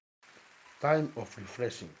Time of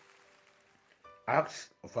refreshing. Acts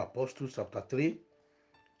of Apostles chapter 3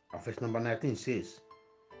 and verse number 19 says,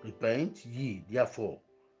 Repent ye therefore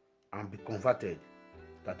and be converted,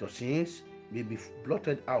 that your sins may be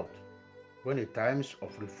blotted out, when the times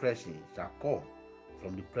of refreshing shall come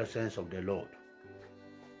from the presence of the Lord.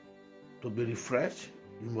 To be refreshed,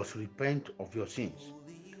 you must repent of your sins.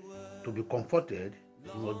 To be comforted,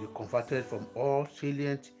 you must be converted from all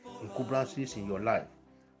salient encumbrances in your life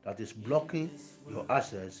that is blocking your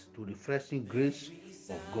access to the refreshing grace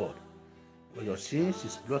of God. When your sins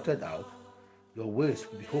is blotted out, your ways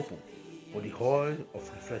will be open for the oil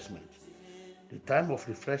of refreshment. The time of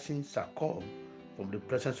refreshing shall come from the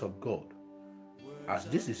presence of God. As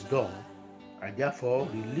this is done, I therefore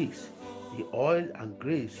release the oil and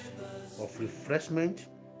grace of refreshment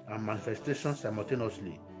and manifestation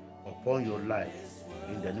simultaneously upon your life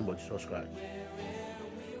in the name of Jesus Christ.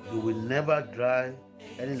 You will never dry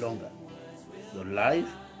any longer. Your life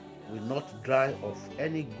will not dry of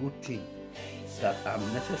any good thing that are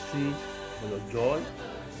necessary for your joy,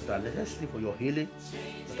 that are necessary for your healing,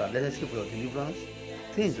 that are necessary for your deliverance,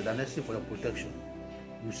 things that are necessary for your protection.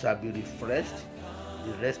 You shall be refreshed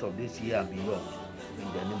the rest of this year and beyond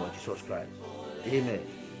in the name of Jesus Christ. Amen.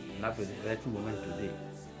 And have a refreshing moment today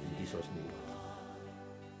in Jesus' name.